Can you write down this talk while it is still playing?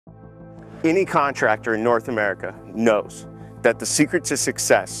Any contractor in North America knows that the secret to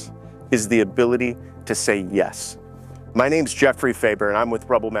success is the ability to say yes. My name's Jeffrey Faber and I'm with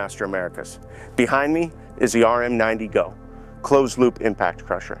RUBBLE Master Americas. Behind me is the RM90 Go, closed loop impact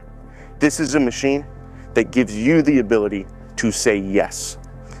crusher. This is a machine that gives you the ability to say yes.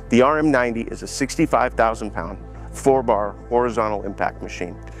 The RM90 is a 65,000 pound, 4-bar horizontal impact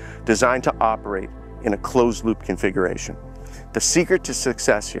machine designed to operate in a closed loop configuration. The secret to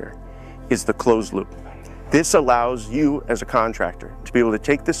success here is the closed loop. This allows you as a contractor to be able to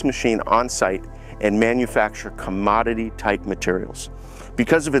take this machine on site and manufacture commodity type materials.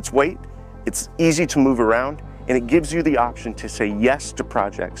 Because of its weight, it's easy to move around and it gives you the option to say yes to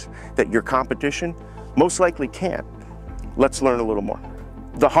projects that your competition most likely can't. Let's learn a little more.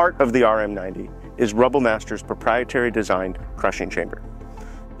 The heart of the RM90 is RUBBLE Master's proprietary designed crushing chamber.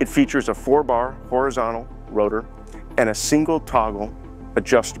 It features a 4-bar horizontal rotor and a single toggle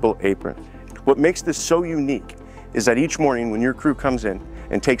adjustable apron. What makes this so unique is that each morning when your crew comes in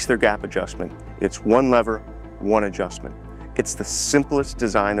and takes their gap adjustment, it's one lever, one adjustment. It's the simplest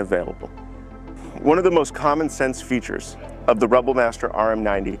design available. One of the most common sense features of the RUBBLE Master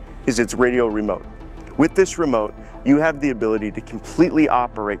RM90 is its radio remote. With this remote, you have the ability to completely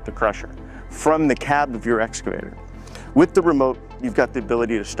operate the crusher from the cab of your excavator. With the remote, you've got the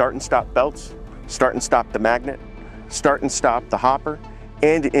ability to start and stop belts, start and stop the magnet, start and stop the hopper,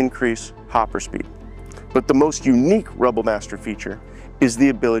 and increase hopper speed. But the most unique RUBBLE Master feature is the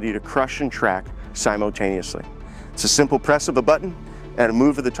ability to crush and track simultaneously. It's a simple press of a button and a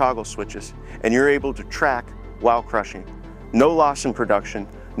move of the toggle switches, and you're able to track while crushing. No loss in production,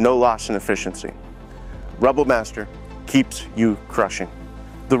 no loss in efficiency. RUBBLE Master keeps you crushing.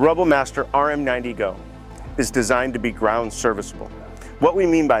 The RUBBLE Master RM90 Go is designed to be ground serviceable. What we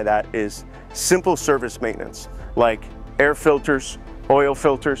mean by that is simple service maintenance, like air filters, oil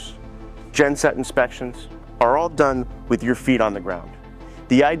filters, genset inspections, are all done with your feet on the ground.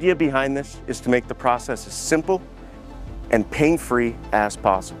 The idea behind this is to make the process as simple and pain-free as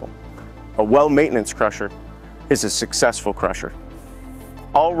possible. A well-maintenance crusher is a successful crusher.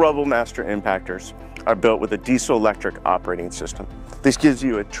 All RUBBLE Master impactors are built with a diesel-electric operating system. This gives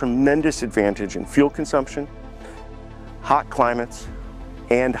you a tremendous advantage in fuel consumption, hot climates,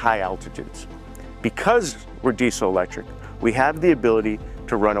 and high altitudes. Because we're diesel-electric, we have the ability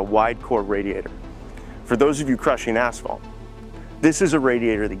to run a wide core radiator. For those of you crushing asphalt, this is a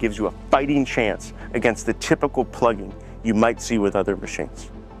radiator that gives you a fighting chance against the typical plugging you might see with other machines.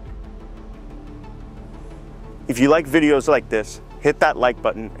 If you like videos like this, hit that like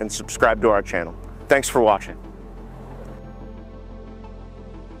button and subscribe to our channel. Thanks for watching.